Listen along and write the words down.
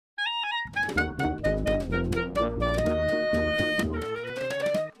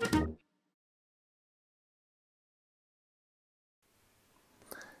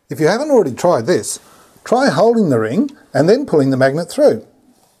If you haven't already tried this, try holding the ring and then pulling the magnet through.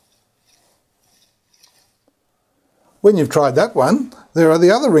 When you've tried that one, there are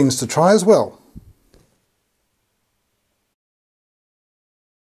the other rings to try as well.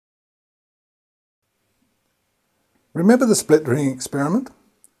 Remember the split ring experiment?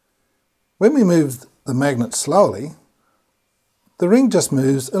 When we move the magnet slowly, the ring just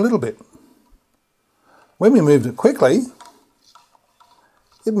moves a little bit. When we moved it quickly,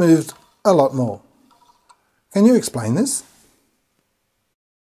 it moved a lot more. Can you explain this?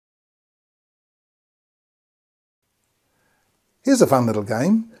 Here's a fun little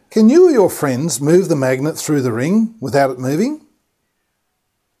game. Can you or your friends move the magnet through the ring without it moving?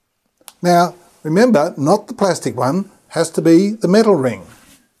 Now, remember, not the plastic one, has to be the metal ring.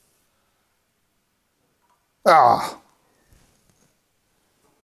 Ah!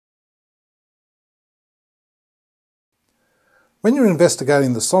 When you're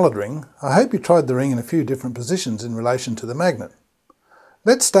investigating the solid ring, I hope you tried the ring in a few different positions in relation to the magnet.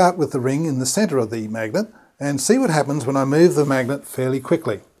 Let's start with the ring in the centre of the magnet and see what happens when I move the magnet fairly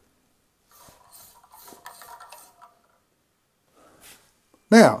quickly.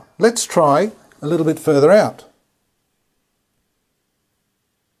 Now, let's try a little bit further out.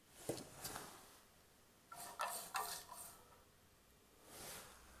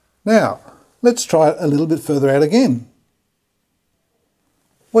 Now, let's try it a little bit further out again.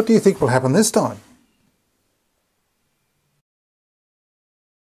 What do you think will happen this time?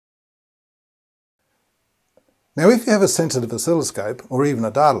 Now, if you have a sensitive oscilloscope or even a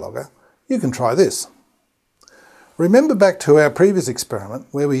data logger, you can try this. Remember back to our previous experiment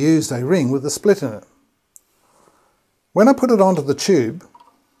where we used a ring with a split in it. When I put it onto the tube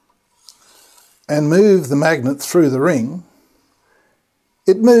and moved the magnet through the ring,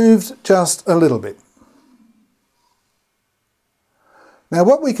 it moved just a little bit. Now,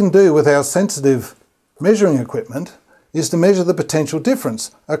 what we can do with our sensitive measuring equipment is to measure the potential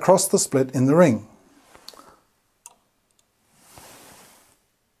difference across the split in the ring.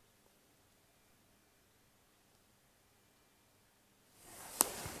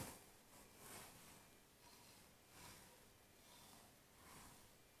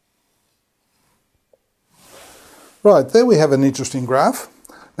 Right, there we have an interesting graph.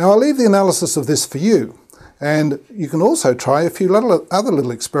 Now, I'll leave the analysis of this for you, and you can also try a few other little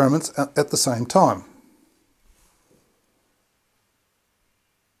experiments at the same time.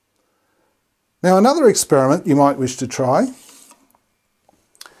 Now, another experiment you might wish to try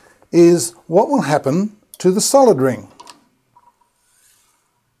is what will happen to the solid ring.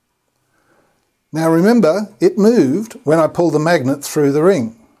 Now remember, it moved when I pulled the magnet through the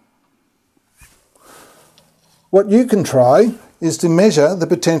ring. What you can try is to measure the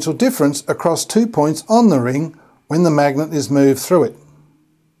potential difference across 2 points on the ring when the magnet is moved through it.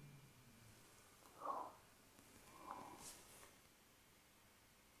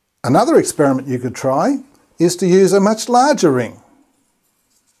 Another experiment you could try is to use a much larger ring,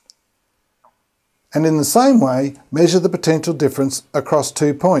 and in the same way measure the potential difference across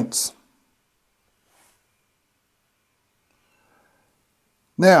 2 points.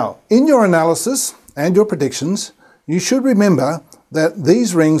 Now, in your analysis and your predictions, you should remember that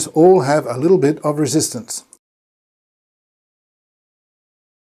these rings all have a little bit of resistance.